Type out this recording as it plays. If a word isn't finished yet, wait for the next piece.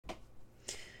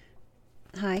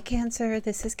Hi Cancer,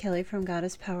 this is Kelly from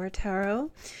Goddess Power Tarot.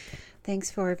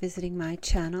 Thanks for visiting my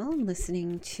channel and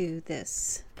listening to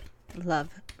this love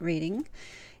reading.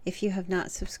 If you have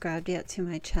not subscribed yet to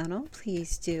my channel,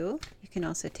 please do. You can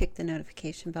also tick the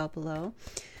notification bell below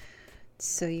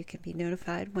so you can be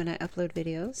notified when I upload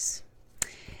videos.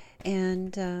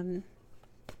 And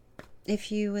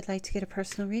if you would like to get a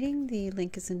personal reading, the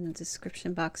link is in the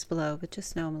description box below, but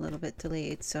just know I'm a little bit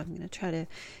delayed, so I'm going to try to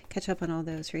catch up on all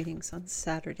those readings on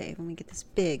Saturday when we get this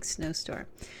big snowstorm.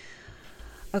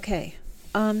 Okay,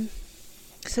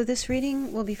 so this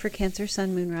reading will be for Cancer,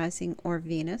 Sun, Moon, Rising, or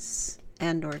Venus,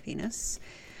 or Venus.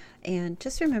 And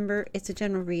just remember, it's a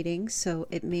general reading, so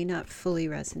it may not fully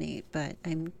resonate, but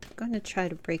I'm going to try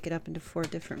to break it up into 4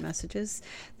 different messages.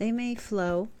 They may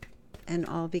flow and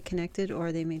all be connected,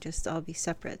 or they may just all be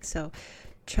separate. So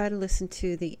try to listen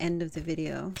to the end of the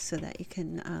video so that you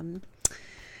can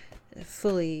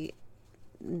fully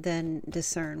then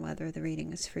discern whether the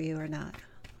reading is for you or not.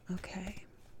 Okay.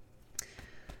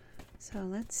 So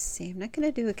let's see. I'm not going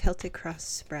to do a Celtic cross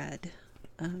spread.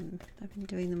 I've been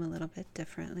doing them a little bit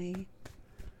differently.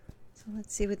 So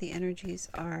let's see what the energies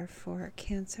are for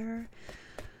Cancer,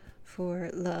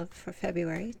 for love for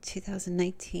February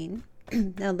 2019.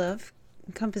 Now, love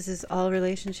encompasses all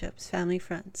relationships, family,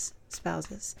 friends,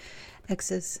 spouses,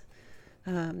 exes,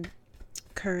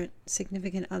 current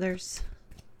significant others,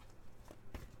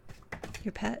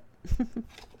 your pet.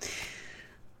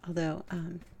 Although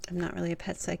I'm not really a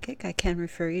pet psychic, I can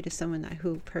refer you to someone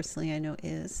who personally I know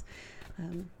is.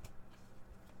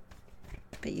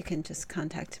 But you can just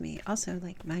contact me. Also,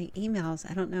 like my emails,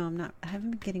 I don't know, I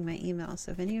haven't been getting my emails.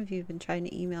 So if any of you have been trying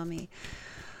to email me,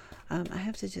 I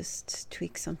have to just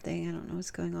tweak something. I don't know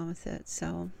what's going on with it.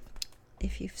 So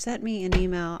if you've sent me an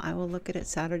email, I will look at it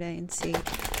Saturday and see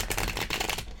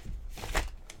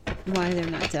why they're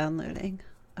not downloading.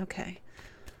 Okay.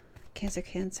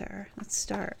 Cancer. Let's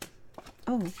start.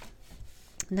 Oh,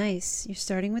 nice. You're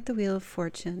starting with the Wheel of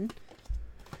Fortune.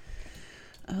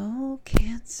 Oh,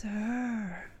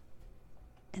 Cancer.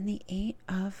 And the 8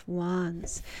 of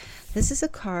Wands. This is a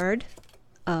card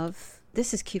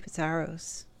this is Cupid's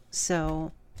arrows.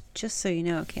 So just so you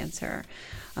know, Cancer,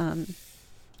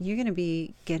 you're going to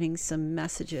be getting some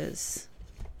messages.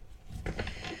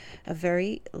 A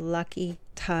very lucky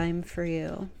time for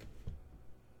you.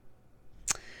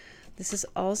 This is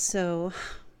also,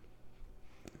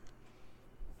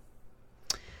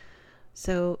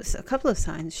 so a couple of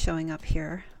signs showing up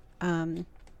here. The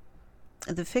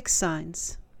fixed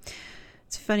signs.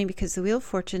 It's funny because the Wheel of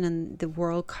Fortune and the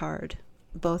World card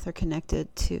both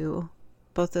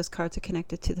those cards are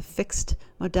connected to the fixed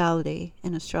modality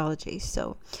in astrology.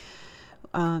 So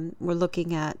we're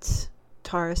looking at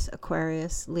Taurus,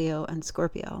 Aquarius, Leo, and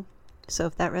Scorpio. So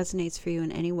if that resonates for you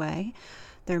in any way,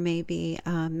 there may be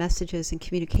messages and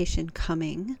communication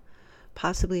coming,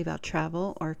 possibly about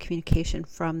travel or communication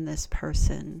from this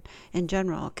person in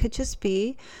general. It could just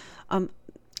be,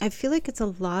 I feel like it's a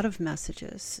lot of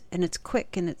messages, and it's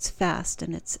quick and it's fast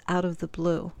and it's out of the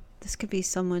blue. This could be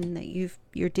someone that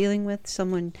you're dealing with,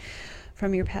 someone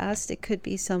from your past. It could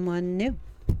be someone new.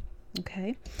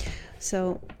 Okay,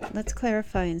 so let's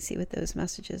clarify and see what those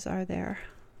messages are there.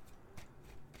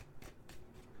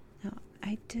 Now,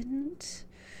 give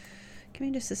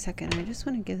me just a second. I just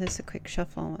want to give this a quick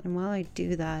shuffle, and while I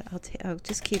do that, I'll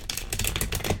just keep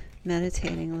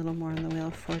meditating a little more on the Wheel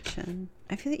of Fortune.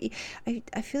 I feel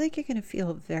like you're going to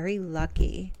feel very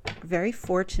lucky, very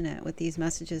fortunate with these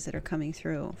messages that are coming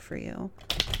through for you.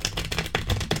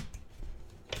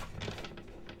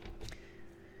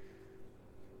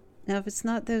 Now, if it's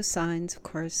not those signs, of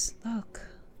course, look,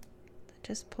 I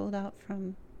just pulled out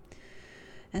from,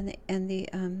 and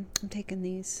I'm taking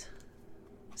these.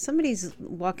 Somebody's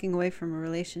walking away from a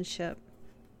relationship.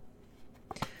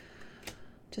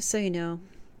 Just so you know,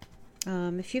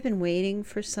 if you've been waiting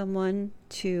for someone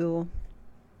to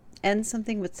end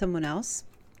something with someone else,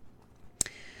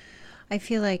 I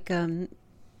feel like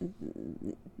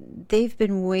they've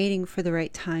been waiting for the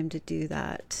right time to do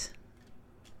that.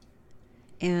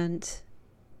 And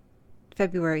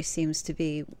February seems to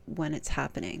be when it's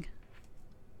happening.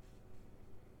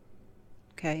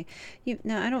 Okay.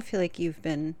 Now, I don't feel like you've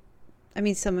been, I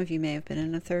mean, some of you may have been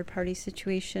in a third-party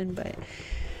situation, but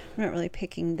I'm not really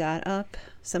picking that up.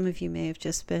 Some of you may have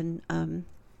just been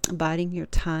biding your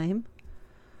time,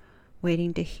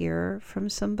 waiting to hear from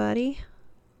somebody.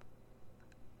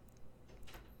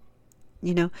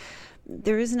 You know,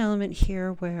 there is an element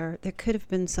here where there could have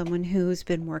been someone who's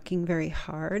been working very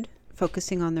hard,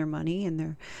 focusing on their money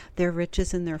and their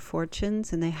riches and their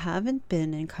fortunes, and they haven't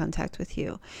been in contact with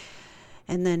you.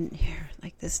 And then here,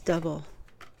 like this double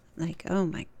like, oh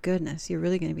my goodness, you're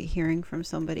really going to be hearing from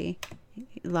somebody.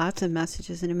 Lots of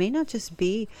messages. And it may not just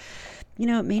be,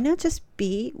 it may not just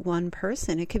be one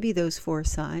person. It could be those 4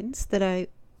 signs that I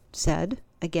said.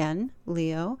 Again,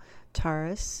 Leo,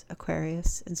 Taurus,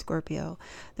 Aquarius, and Scorpio.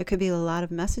 There could be a lot of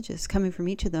messages coming from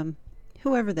each of them,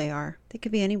 whoever they are. They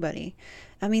could be anybody.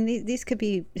 I mean, these could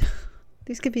be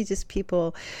these could be just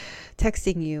people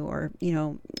texting you, or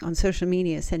on social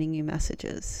media sending you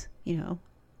messages. You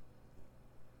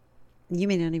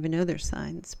may not even know their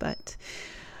signs, but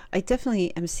I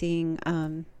definitely am seeing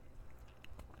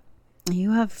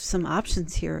you have some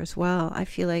options here as well. I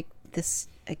feel like this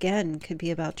again could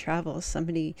be about travel,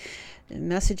 somebody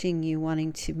messaging you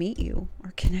wanting to meet you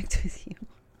or connect with you.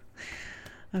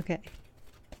 Okay,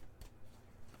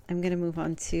 I'm going to move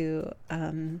on to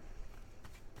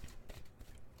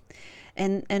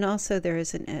and also there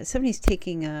is somebody's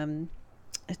taking a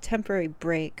temporary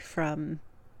break from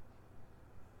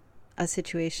a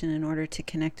situation in order to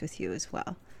connect with you as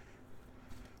well.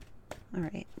 All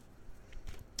right,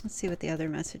 let's see what the other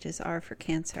messages are for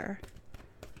Cancer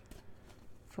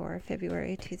for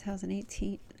February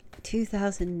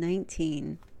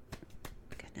 2019.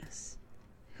 Goodness,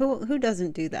 who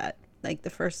doesn't do that? Like the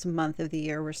first month of the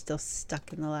year, we're still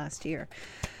stuck in the last year,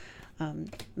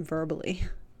 verbally.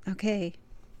 Okay,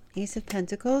 Ace of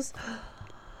Pentacles,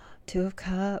 2 of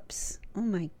Cups. Oh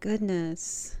my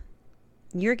goodness,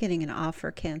 you're getting an offer,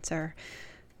 Cancer.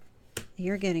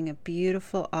 You're getting a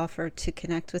beautiful offer to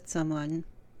connect with someone.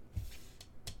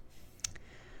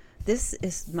 This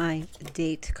is my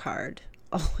date card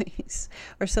always.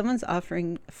 Or someone's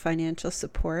offering financial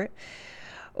support,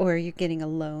 or you're getting a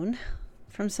loan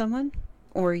from someone,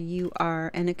 or you are,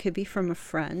 and it could be from a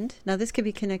friend. Now this could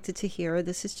be connected to here, or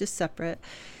this is just separate.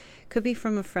 Could be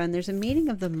from a friend. There's a meeting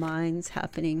of the minds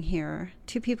happening here.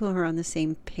 2 people who are on the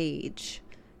same page,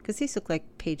 because these look like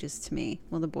pages to me.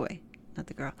 Well, the boy, not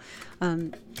the girl.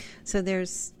 So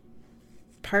there's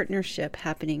partnership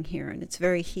happening here, and it's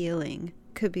very healing.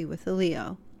 Could be with a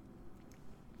Leo.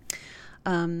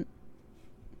 But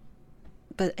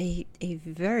a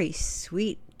very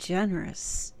sweet,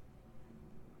 generous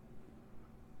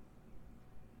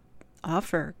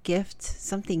offer, gift,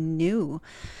 something new,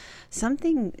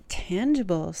 something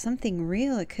tangible, something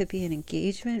real. It could be an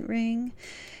engagement ring.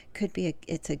 Could be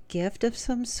it's a gift of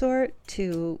some sort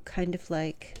to kind of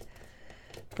like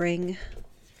bring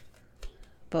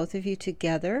both of you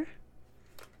together.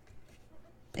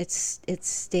 It's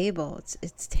stable,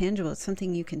 it's tangible, it's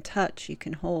something you can touch, you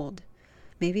can hold.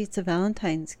 Maybe it's a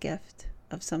Valentine's gift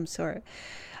of some sort.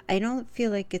 I don't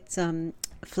feel like it's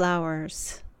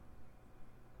flowers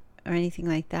or anything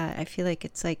like that. I feel like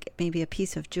it's like maybe a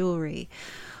piece of jewelry,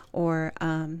 or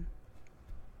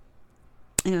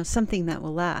something that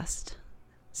will last,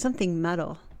 something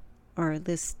metal, or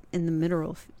this in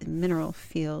the mineral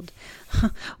field,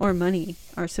 or money,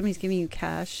 or somebody's giving you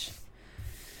cash,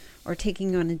 or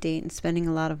taking you on a date and spending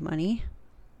a lot of money,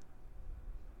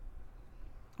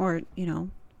 or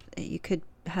you could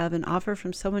have an offer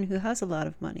from someone who has a lot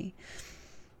of money.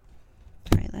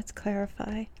 All right, let's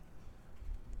clarify.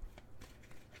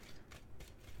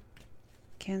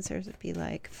 Cancers would be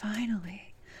like,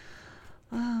 finally.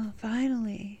 Oh,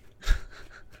 finally.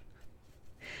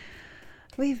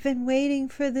 We've been waiting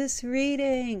for this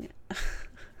reading.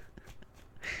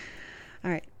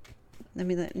 All right. Let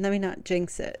me not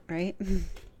jinx it, right?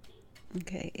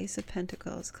 Okay, Ace of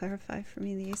Pentacles. Clarify for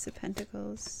me the Ace of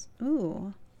Pentacles.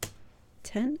 Ooh.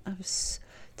 10 of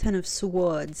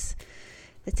Swords.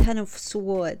 The 10 of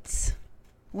Swords.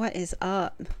 What is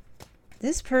up?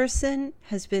 This person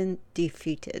has been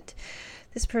defeated.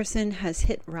 This person has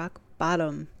hit rock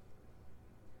bottom.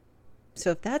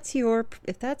 So if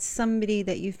that's somebody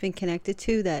that you've been connected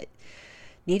to that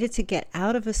needed to get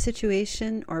out of a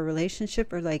situation or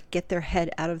relationship, or like get their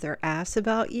head out of their ass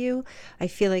about you, I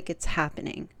feel like it's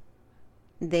happening.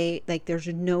 There's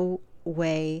no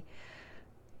way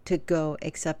to go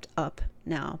except up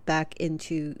now, back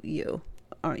into you,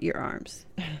 or your arms.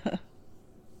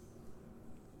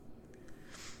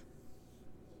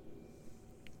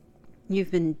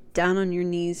 You've been down on your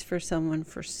knees for someone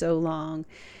for so long,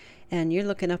 and you're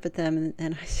looking up at them,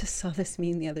 and I just saw this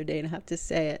meme the other day, and I have to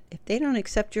say it. If they don't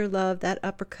accept your love, that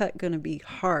uppercut going to be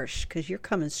harsh, because you're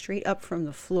coming straight up from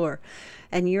the floor,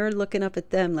 and you're looking up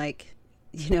at them like,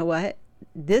 you know what?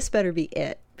 This better be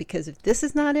it, because if this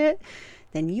is not it,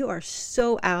 then you are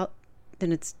so out,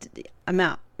 then I'm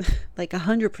out. Like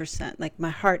 100%. Like my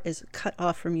heart is cut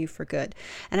off from you for good.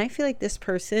 And I feel like this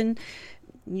person,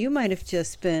 you might have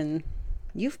just been,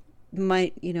 you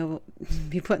might,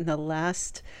 be putting the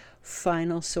last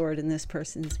final sword in this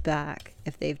person's back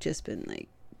if they've just been like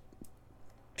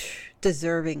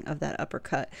deserving of that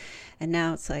uppercut. And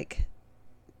now it's like,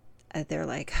 they're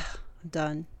like, I'm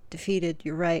done, defeated,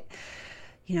 you're right,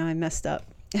 I messed up.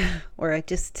 Or I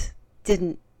just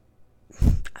didn't,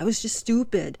 I was just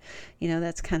stupid.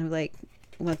 That's kind of like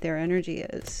what their energy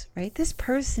is, right? This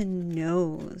person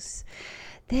knows,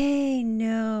 they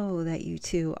know that you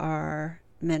two are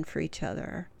meant for each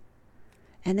other.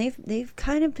 And they've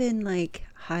kind of been like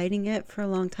hiding it for a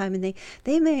long time, and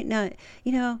they might not,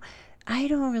 I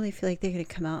don't really feel like they're going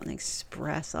to come out and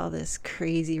express all this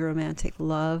crazy romantic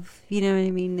love. You know what I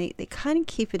mean? They kind of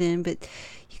keep it in, but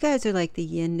you guys are like the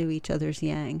yin to each other's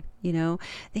yang,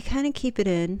 They kind of keep it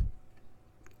in.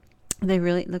 They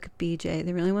really, look at BJ,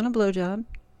 they really want a blowjob.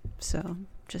 So,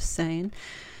 just saying.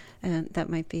 And that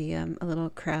might be a little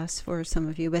crass for some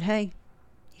of you, but hey,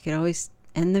 you can always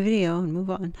end the video and move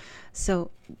on.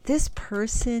 So, this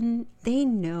person, they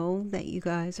know that you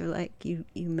guys are like, you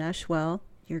mesh well.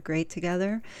 You're great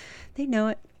together. They know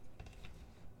it.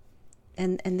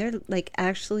 And they're like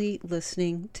actually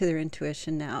listening to their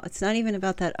intuition now. It's not even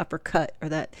about that uppercut or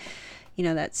that,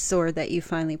 that sword that you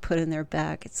finally put in their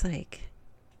back. It's like,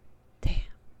 damn,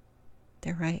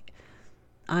 they're right.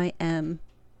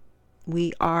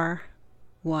 We are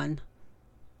one.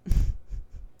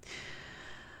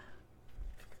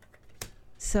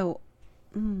 So,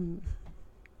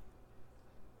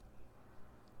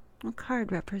 what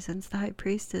card represents the High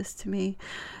Priestess to me?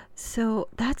 So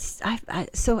that's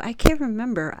so I can't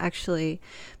remember actually,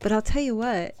 but I'll tell you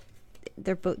what,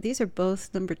 these are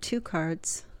both number 2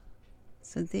 cards.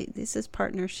 So this is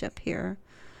partnership here,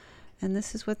 and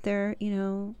this is what they're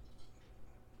 11/11.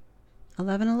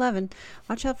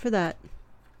 Watch out for that.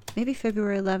 Maybe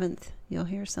February 11th you'll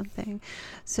hear something.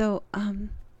 So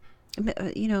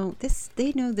this,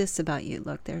 they know this about you.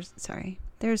 Look, there's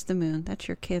the moon. That's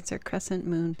your Cancer crescent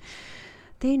moon.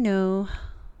 They know.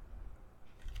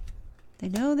 They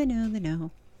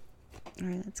know. All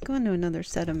right, let's go into another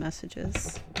set of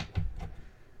messages.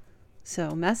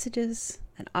 So messages,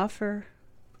 an offer,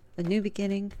 a new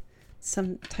beginning,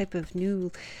 some type of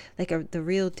new, like the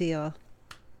real deal.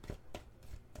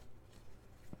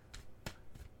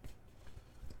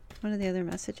 What are the other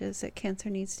messages that Cancer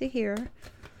needs to hear?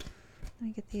 Let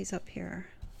me get these up here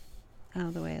out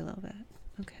of the way a little bit.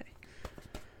 Okay.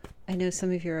 I know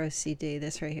some of your OCD.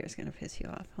 This right here is going to piss you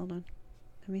off. Hold on.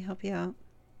 Let me help you out.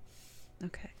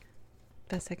 Okay.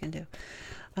 Best I can do.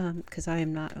 Because I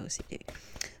am not OCD.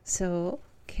 So,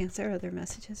 Cancer, other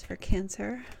messages for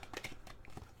Cancer.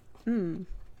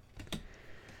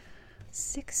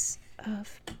 6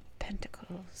 of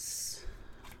Pentacles.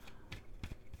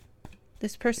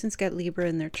 This person's got Libra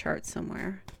in their chart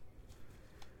somewhere.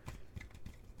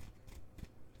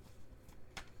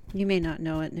 You may not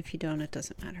know it, and if you don't, it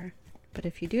doesn't matter. But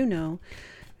if you do know,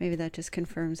 maybe that just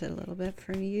confirms it a little bit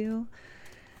for you.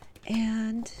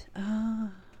 And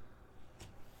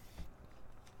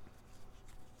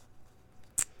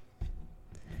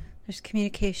there's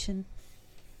communication.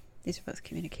 These are both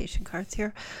communication cards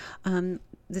here.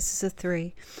 This is a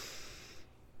 3.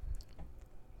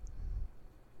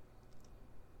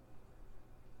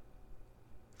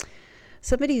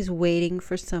 Somebody's waiting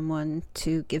for someone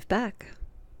to give back,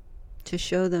 to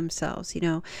show themselves,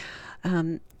 Now,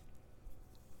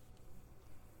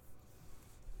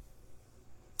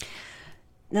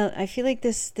 I feel like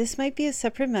this might be a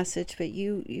separate message, but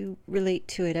you relate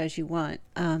to it as you want.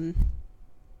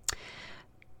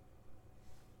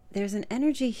 There's an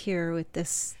energy here with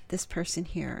this person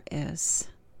here is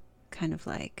kind of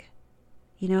like,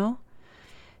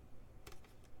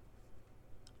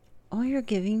 all you're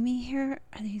giving me here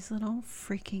are these little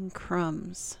freaking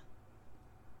crumbs.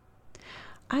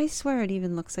 I swear it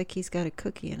even looks like he's got a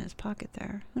cookie in his pocket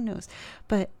there. Who knows?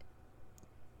 But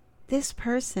this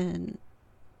person,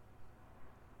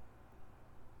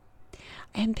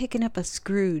 I'm picking up a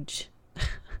Scrooge.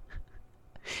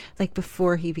 Like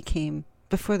before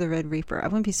the Red Reaper. I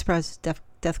wouldn't be surprised if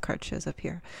death card shows up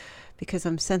here, because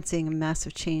I'm sensing a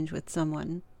massive change with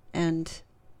someone. And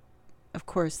of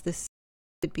course, this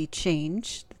could be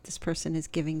change. This person is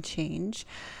giving change.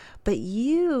 But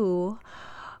you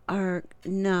are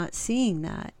not seeing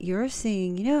that. You're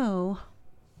seeing,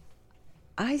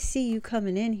 I see you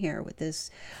coming in here with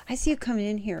this. I see you coming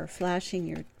in here flashing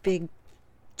your big,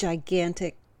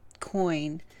 gigantic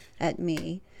coin at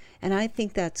me. And I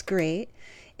think that's great.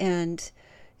 And,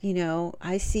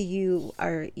 I see you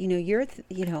are,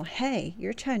 hey,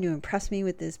 you're trying to impress me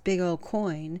with this big old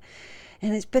coin.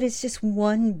 But it's just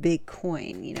one big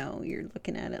coin, you're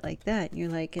looking at it like that. And you're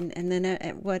like, and then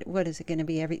what is it going to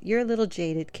be? You're a little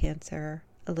jaded, Cancer,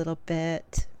 a little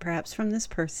bit, perhaps from this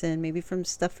person, maybe from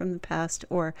stuff from the past,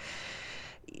 or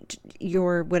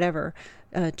you're whatever,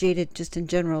 jaded just in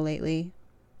general lately,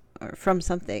 or from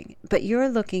something, but you're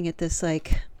looking at this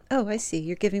like, oh, I see,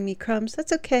 you're giving me crumbs.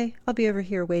 That's okay. I'll be over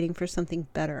here waiting for something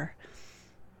better.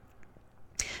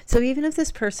 So even if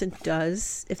this person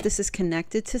does, if this is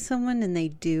connected to someone and they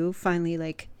do finally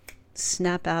like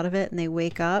snap out of it and they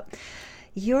wake up,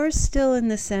 you're still in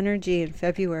this energy in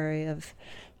February of,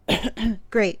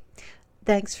 great,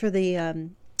 thanks for the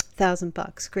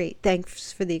 $1,000. Great,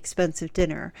 thanks for the expensive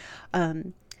dinner.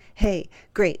 Hey,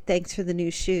 great, thanks for the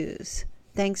new shoes.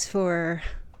 Thanks for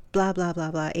blah, blah,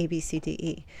 blah, blah, A, B, C, D,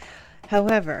 E.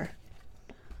 However,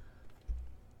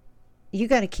 you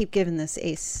got to keep giving this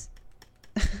ace.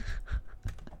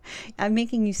 I'm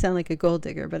making you sound like a gold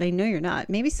digger, but I know you're not.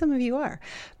 Maybe some of you are,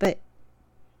 but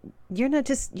you're not.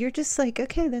 You're just like,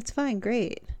 okay, that's fine,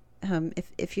 great.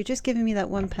 If you're just giving me that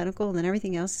one pentacle and then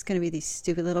everything else is going to be these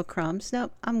stupid little crumbs,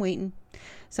 nope, I'm waiting.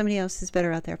 Somebody else is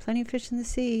better out there. Plenty of fish in the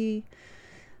sea.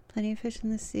 Plenty of fish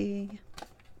in the sea.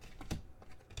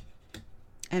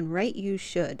 And right, you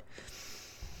should.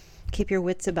 Keep your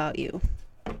wits about you.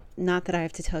 Not that I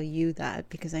have to tell you that,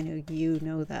 because I know you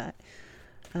know that.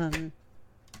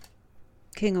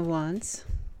 King of Wands.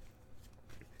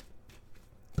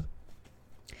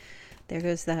 There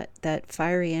goes that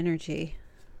fiery energy.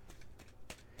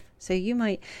 So you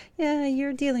might, yeah,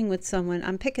 you're dealing with someone.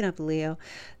 I'm picking up Leo.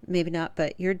 Maybe not,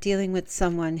 but you're dealing with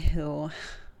someone who...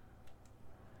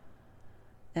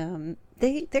 they're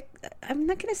I'm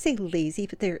not going to say lazy,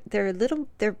 but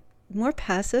they're more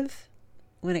passive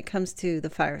when it comes to the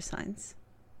fire signs.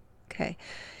 Okay.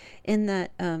 In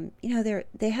that,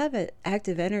 they have an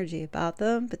active energy about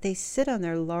them, but they sit on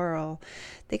their laurel.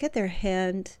 They get their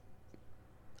hand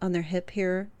on their hip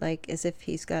here, like as if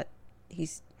he's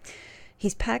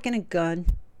packing a gun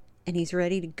and he's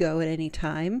ready to go at any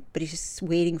time, but he's just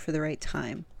waiting for the right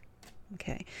time.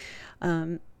 Okay.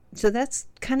 So that's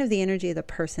kind of the energy of the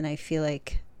person I feel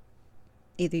like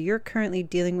either you're currently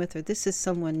dealing with, or this is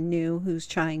someone new who's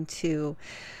trying to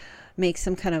make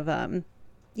some kind of,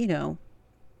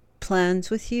 plans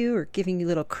with you or giving you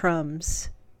little crumbs.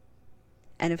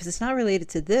 And if it's not related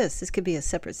to this could be a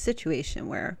separate situation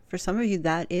where for some of you,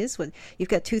 that is what you've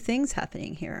got. Two things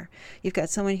happening here. You've got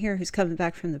someone here who's coming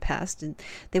back from the past and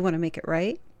they want to make it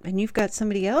right. And you've got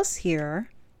somebody else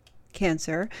here,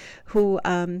 Cancer, who,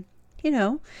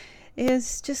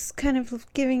 is just kind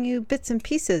of giving you bits and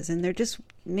pieces, and they're just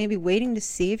maybe waiting to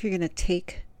see if you're going to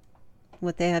take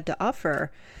what they have to offer.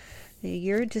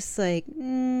 You're just like,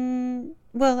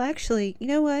 well, actually, you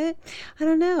know what? I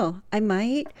don't know. I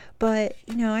might, but,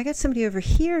 I got somebody over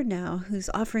here now who's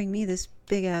offering me this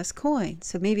big ass coin.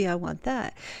 So maybe I want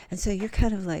that. And so you're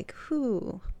kind of like,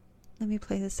 let me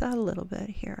play this out a little bit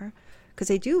here.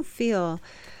 Because I do feel,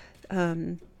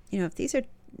 if these are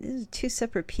two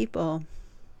separate people.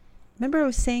 Remember I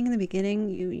was saying in the beginning,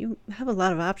 you have a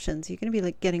lot of options. You're going to be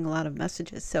like getting a lot of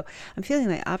messages. So I'm feeling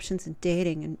like options in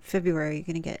dating in February. You're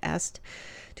going to get asked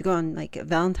to go on like a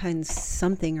Valentines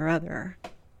something or other.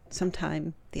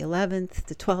 Sometime the 11th,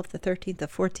 the 12th, the 13th, the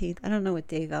 14th. I don't know what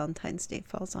day Valentine's Day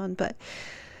falls on, but,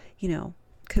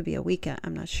 could be a weekend.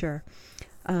 I'm not sure.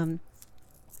 So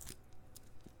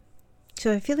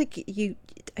I feel like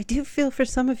I do feel for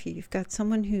some of you, you've got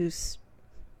someone who's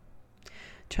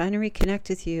trying to reconnect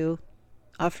with you,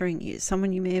 offering you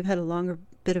someone you may have had a longer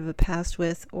bit of a past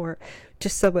with, or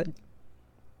just someone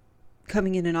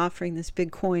coming in and offering this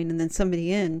big coin, and then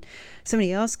somebody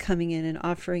else coming in and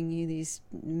offering you these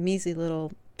measly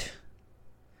little,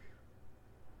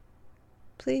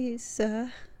 please,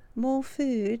 sir, more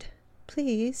food,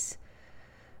 please,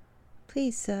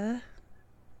 sir.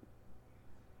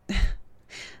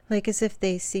 Like as if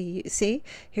they see you, see,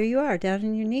 here you are down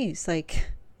on your knees, like,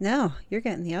 no, you're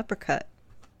getting the uppercut.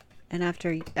 And after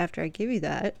I give you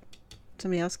that,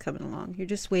 somebody else coming along. You're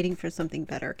just waiting for something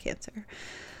better, Cancer.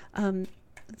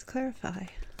 Let's clarify.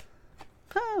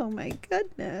 Oh my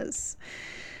goodness.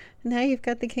 Now you've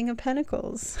got the King of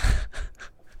Pentacles.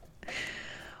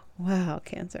 Wow,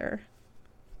 Cancer.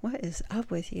 What is up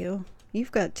with you?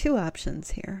 You've got two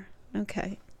options here.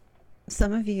 Okay.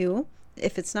 Some of you,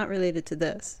 if it's not related to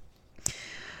this,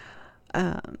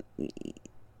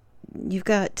 you've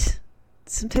got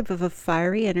some type of a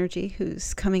fiery energy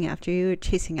who's coming after you, or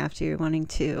chasing after you, wanting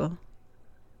to,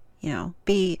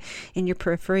 be in your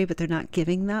periphery, but they're not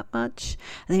giving that much.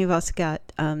 And then you've also got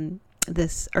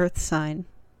this earth sign,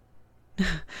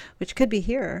 which could be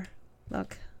here.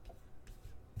 Look.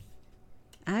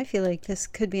 I feel like this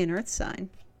could be an earth sign.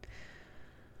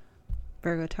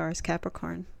 Virgo, Taurus,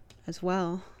 Capricorn as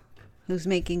well, who's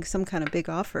making some kind of big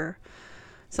offer.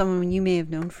 Someone you may have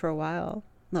known for a while.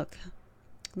 Look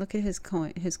at his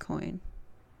coin.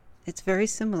 It's very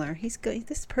similar.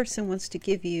 This person wants to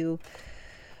give you,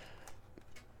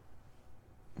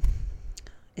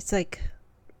 it's like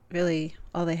really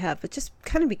all they have, but just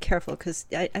kind of be careful, because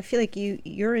I feel like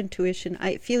your intuition,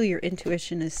 I feel your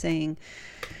intuition is saying,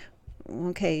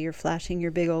 okay, you're flashing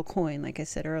your big old coin, like I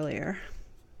said earlier.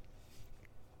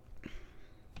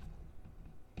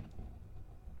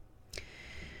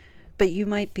 But you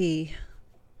might be,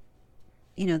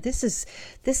 you know, this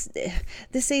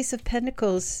Ace of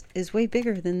Pentacles is way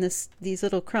bigger than these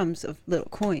little crumbs of little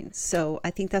coins. So I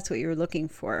think that's what you're looking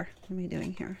for. What am I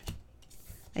doing here?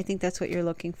 I think that's what you're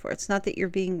looking for. It's not that you're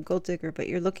being a gold digger, but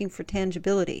you're looking for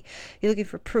tangibility. You're looking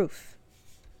for proof.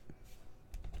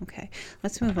 Okay,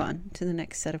 let's move on to the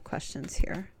next set of questions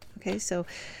here. Okay, so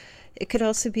it could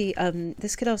also be,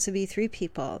 this could also be 3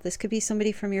 people. This could be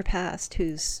somebody from your past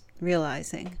who's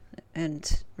realizing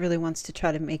and really wants to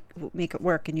try to make it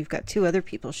work, and you've got 2 other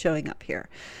people showing up here,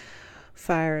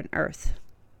 fire and earth,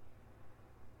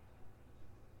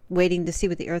 waiting to see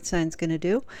what the earth sign's going to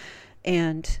do,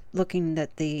 and looking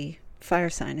that the fire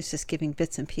sign is just giving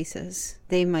bits and pieces.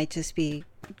 They might just be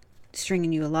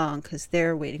stringing you along because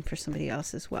they're waiting for somebody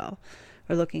else as well,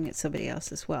 or looking at somebody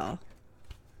else as well.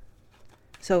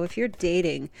 So if you're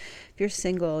dating, if you're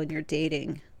single and you're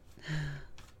dating,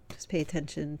 just pay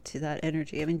attention to that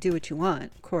energy. I mean, do what you want,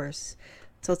 of course.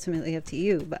 It's ultimately up to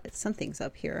you, but something's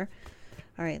up here.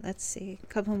 All right, let's see. A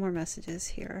couple more messages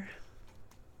here.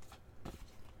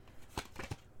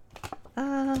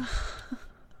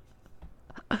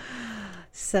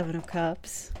 Seven of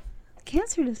Cups.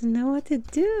 Cancer doesn't know what to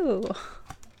do.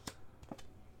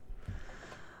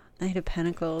 Knight of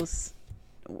Pentacles.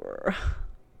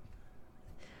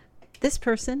 This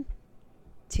person,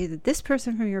 see that this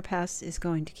person from your past is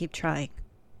going to keep trying.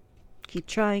 Keep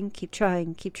trying, keep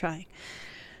trying, keep trying.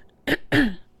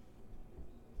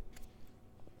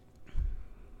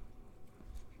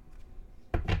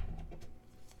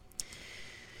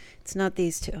 It's not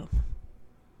these 2,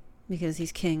 because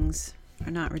these kings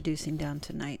are not reducing down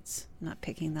to knights, not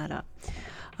picking that up.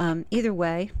 Either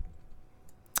way,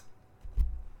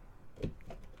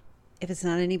 if it's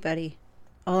not anybody,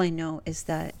 all I know is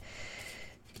that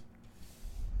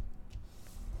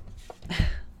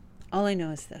all I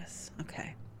know is this.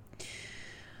 Okay,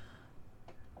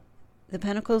 the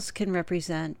pentacles can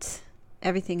represent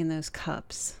everything in those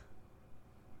cups,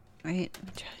 right?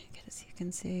 I'm trying to get as you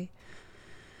can see.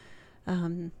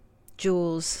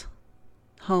 Jewels,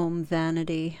 home,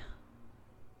 vanity,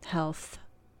 health,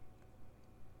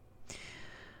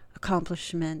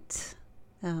 accomplishment.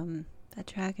 That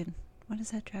dragon, what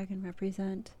does that dragon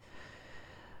represent?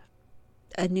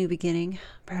 A new beginning,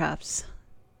 perhaps.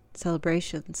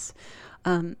 Celebrations.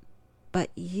 But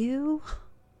you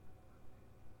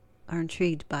are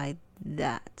intrigued by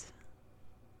that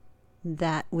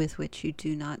with which you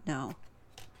do not know.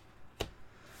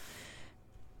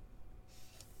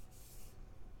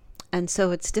 And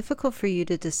so it's difficult for you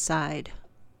to decide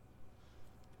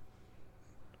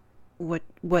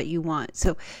what you want.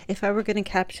 So if I were going to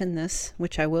caption this,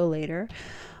 which I will later,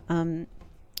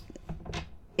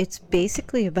 it's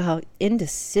basically about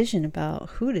indecision about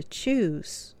who to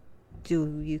choose.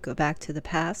 Do you go back to the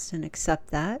past and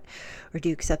accept that? Or do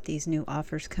you accept these new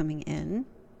offers coming in?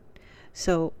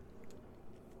 So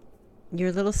you're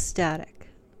a little static.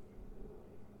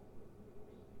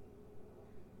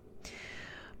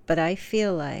 But I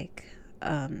feel like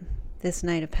this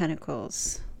Knight of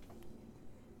Pentacles,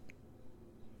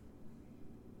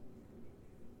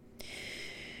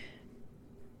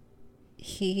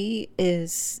 he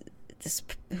is this,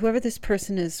 whoever this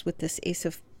person is with this Ace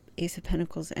of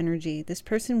Pentacles energy, this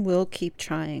person will keep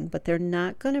trying, but they're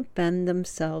not going to bend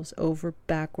themselves over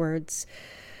backwards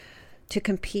to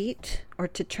compete or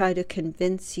to try to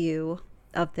convince you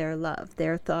of their love.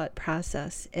 Their thought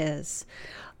process is,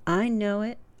 I know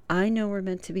it. I know we're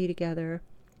meant to be together.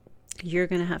 You're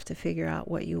going to have to figure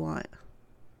out what you want.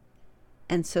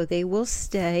 And so they will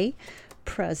stay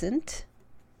present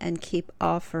and keep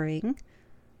offering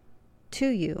to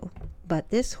you.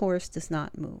 But this horse does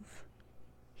not move.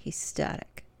 He's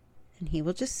static. And he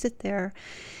will just sit there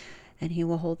and he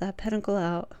will hold that pentacle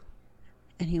out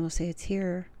and he will say, it's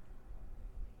here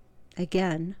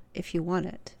again if you want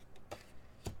it.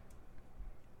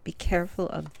 Be careful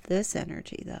of this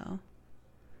energy, though.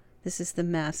 This is the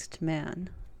masked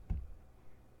man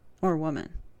or woman.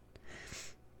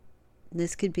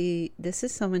 This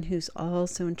is someone who's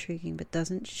also intriguing but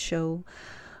doesn't show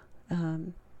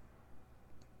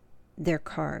their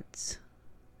cards.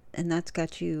 And that's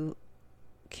got you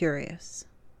curious.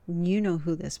 You know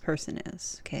who this person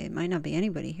is. Okay, it might not be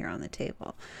anybody here on the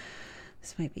table.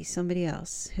 This might be somebody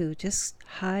else who just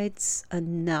hides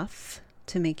enough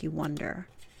to make you wonder.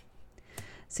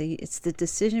 So it's the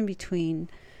decision between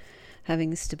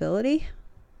having stability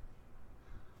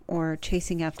or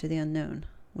chasing after the unknown.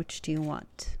 Which do you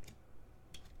want?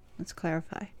 Let's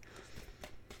clarify.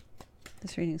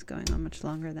 This reading is going on much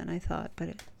longer than I thought, but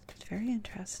it's very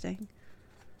interesting.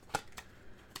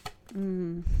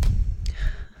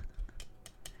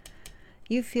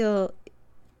 You feel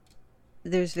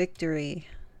there's victory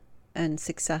and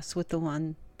success with the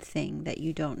one thing that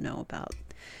you don't know about.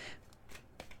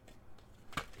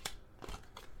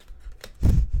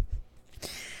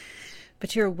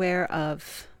 But you're aware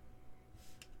of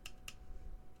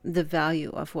the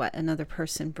value of what another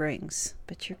person brings.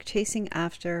 But you're chasing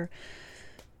after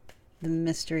the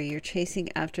mystery. You're chasing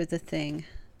after the thing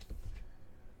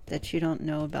that you don't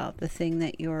know about, the thing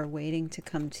that you're waiting to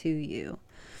come to you.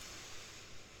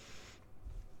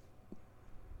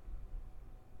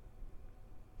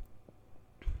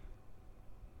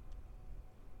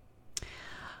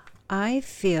 I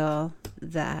feel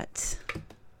that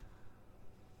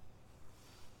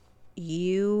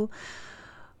you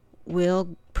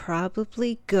will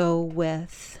probably go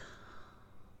with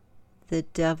the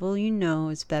devil you know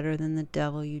is better than the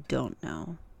devil you don't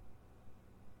know.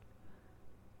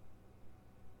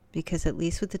 Because at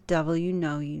least with the devil you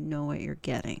know what you're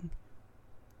getting.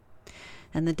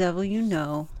 And the devil you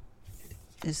know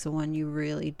is the one you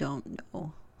really don't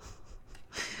know.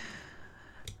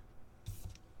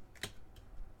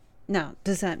 Now,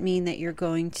 does that mean that you're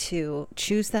going to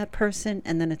choose that person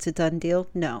and then it's a done deal?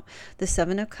 No. The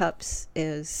Seven of Cups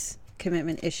is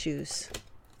commitment issues.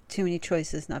 Too many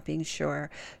choices, not being sure.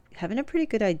 Having a pretty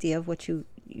good idea of what you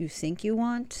think you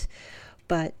want,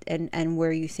 but and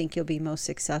where you think you'll be most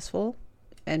successful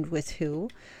and with who.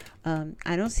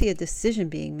 I don't see a decision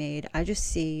being made. I just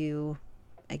see you,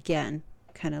 again,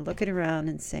 kind of looking around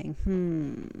and saying,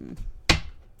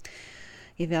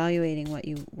 evaluating what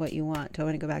you want. Do I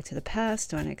want to go back to the past?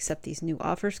 Do I want to accept these new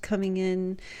offers coming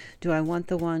in? Do I want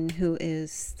the one who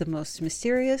is the most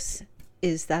mysterious?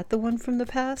 Is that the one from the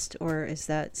past, or is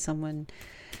that someone,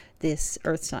 this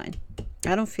earth sign?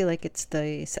 I don't feel like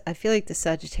I feel like the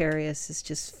Sagittarius is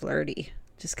just flirty,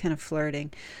 just kind of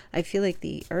flirting. I feel like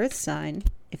the earth sign,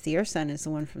 if the earth sign is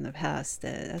the one from the past,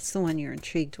 that's the one you're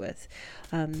intrigued with.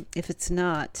 If it's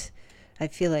not, I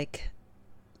feel like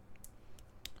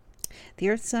the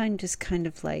earth sign just kind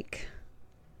of like,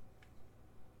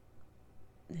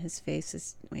 his face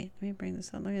is, wait, let me bring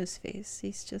this on. Look at his face.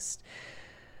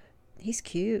 He's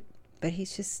cute, but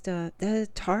he's just, the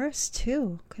Taurus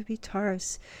too. Could be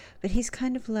Taurus. But he's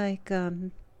kind of like,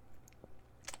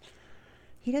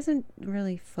 he doesn't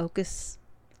really focus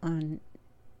on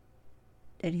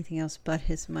anything else but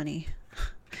his money.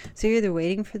 So you're either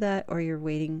waiting for that or you're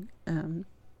waiting,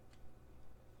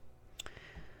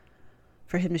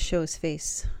 for him to show his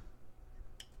face.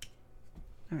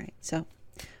 All right, so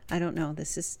I don't know.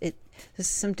 This is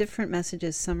some different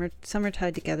messages. Some are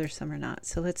tied together, some are not.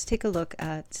 So let's take a look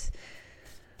at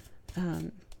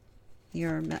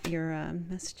your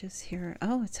messages here.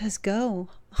 Oh, it says go.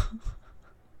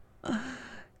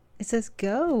 It says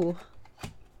go.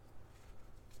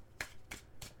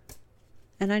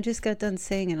 And I just got done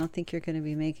saying I don't think you're going to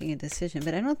be making a decision,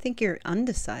 but I don't think you're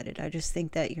undecided. I just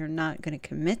think that you're not going to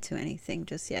commit to anything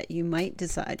just yet. You might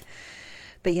decide,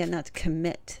 but yet not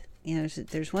commit. You know,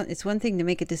 it's one thing to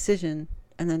make a decision,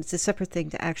 and then it's a separate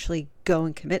thing to actually go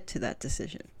and commit to that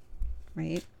decision,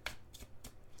 right?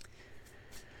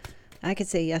 I could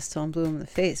say yes till I'm blue in the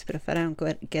face, but if I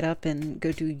don't get up and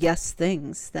go do yes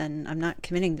things, then I'm not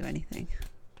committing to anything,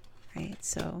 right?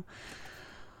 So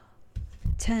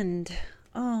tend.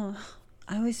 Oh,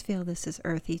 I always feel this is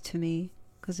earthy to me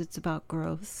because it's about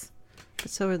growth, but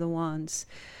so are the wands.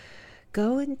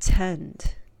 Go and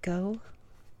tend. Go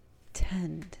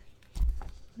tend.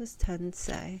 What does tend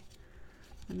say?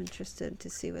 I'm interested to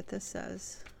see what this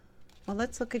says. Well,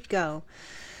 let's look at go.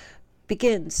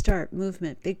 Begin, start,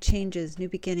 movement, big changes, new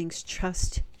beginnings,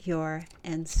 trust your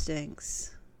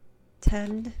instincts.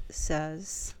 Tend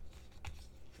says,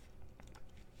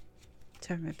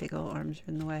 sorry, my big old arms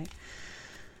are in the way.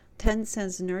 Tend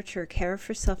says nurture, care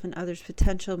for self and others,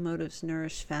 potential motives,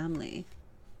 nourish family.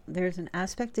 There's an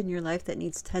aspect in your life that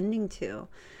needs tending to.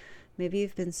 Maybe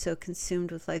you've been so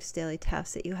consumed with life's daily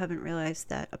tasks that you haven't realized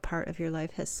that a part of your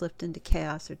life has slipped into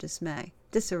chaos or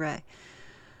disarray.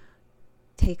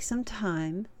 Take some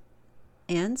time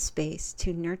and space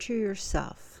to nurture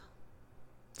yourself.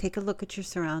 Take a look at your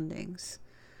surroundings.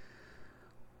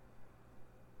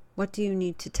 What do you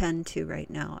need to tend to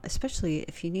right now, especially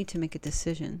if you need to make a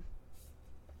decision?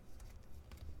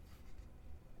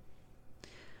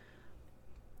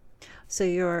 So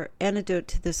your antidote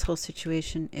to this whole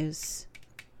situation is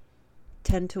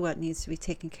tend to what needs to be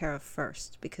taken care of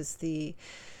first, because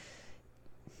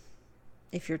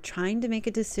if you're trying to make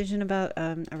a decision about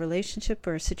a relationship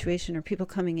or a situation or people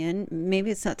coming in, maybe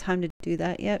it's not time to do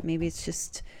that yet. Maybe it's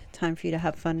just time for you to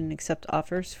have fun and accept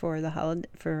offers for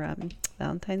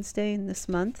Valentine's Day in this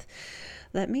month.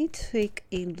 Let me take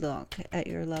a look at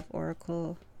your love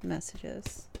oracle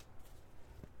messages.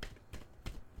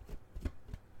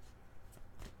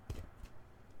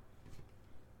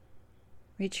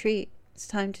 Retreat. It's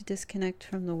time to disconnect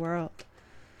from the world.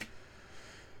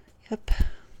 Yep.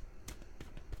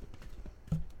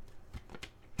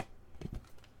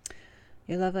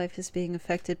 Your love life is being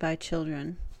affected by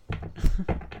children.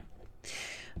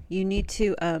 You need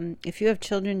to, if you have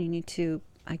children, you need to,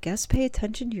 I guess, pay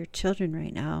attention to your children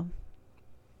right now.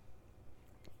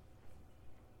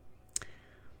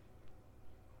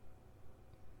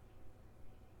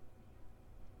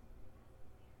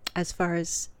 As far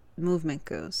as movement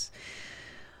goes.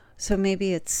 So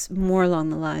maybe it's more along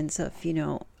the lines of,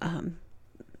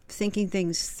 thinking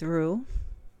things through,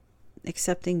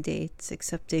 accepting dates,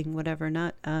 accepting whatever,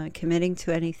 not committing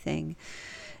to anything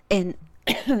in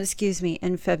excuse me,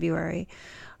 in February,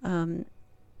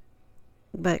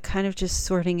 but kind of just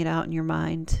sorting it out in your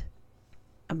mind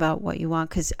about what you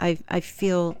want, because I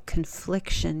feel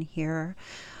confliction here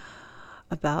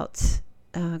about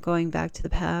going back to the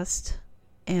past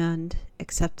and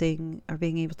accepting or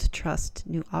being able to trust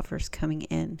new offers coming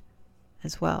in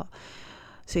as well.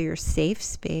 So your safe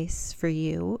space for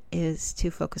you is to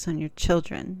focus on your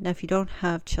children. Now, if you don't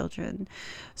have children,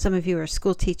 some of you are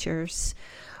school teachers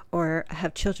or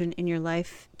have children in your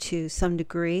life to some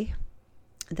degree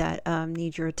that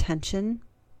need your attention,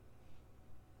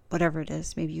 whatever it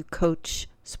is. Maybe you coach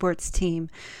sports team.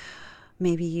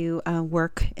 Maybe you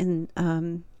work in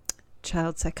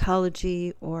child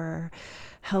psychology or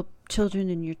help children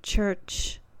in your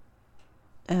church.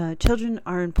 Children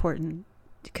are important.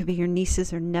 It could be your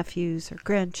nieces or nephews or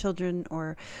grandchildren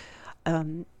or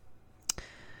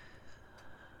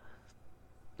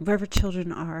wherever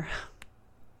children are,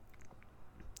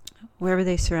 wherever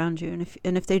they surround you.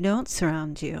 And if they don't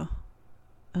surround you,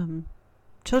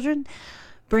 children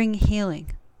bring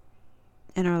healing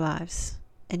in our lives.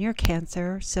 And you're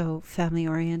Cancer, so family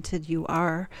oriented you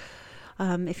are.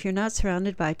 If you're not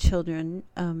surrounded by children,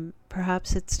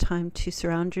 perhaps it's time to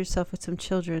surround yourself with some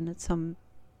children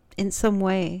in some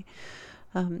way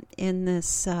in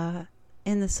this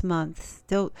month.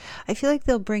 I feel like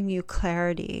they'll bring you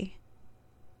clarity.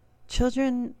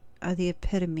 Children are the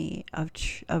epitome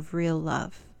of real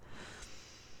love,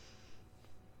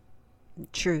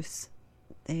 truth.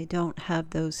 They don't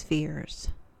have those fears.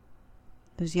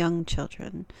 Those young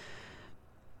children,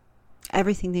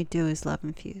 everything they do is love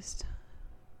infused,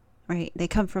 right? They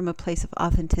come from a place of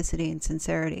authenticity and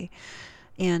sincerity.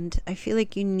 And I feel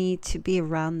like you need to be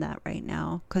around that right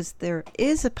now, because there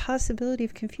is a possibility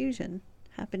of confusion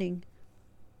happening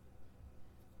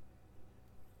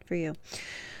for you.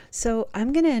 So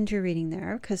I'm going to end your reading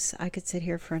there, because I could sit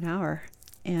here for an hour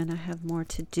and I have more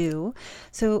to do.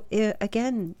 So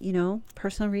again,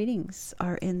 personal readings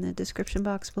are in the description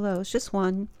box below. It's just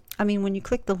one. I mean, when you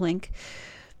click the link,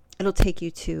 it'll take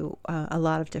you to a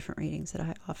lot of different readings that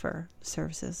I offer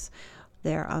services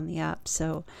there on the app.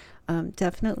 So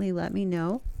definitely let me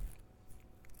know,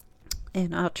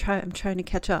 and I'm trying to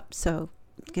catch up, so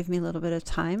give me a little bit of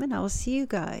time, and I will see you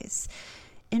guys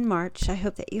in March. I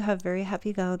hope that you have very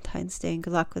happy Valentine's Day, and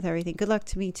good luck with everything. Good luck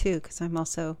to me too, because I'm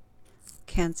also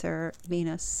Cancer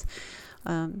Venus.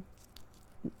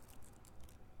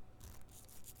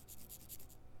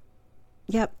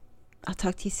 Yep, I'll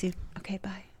talk to you soon. Okay,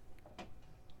 bye.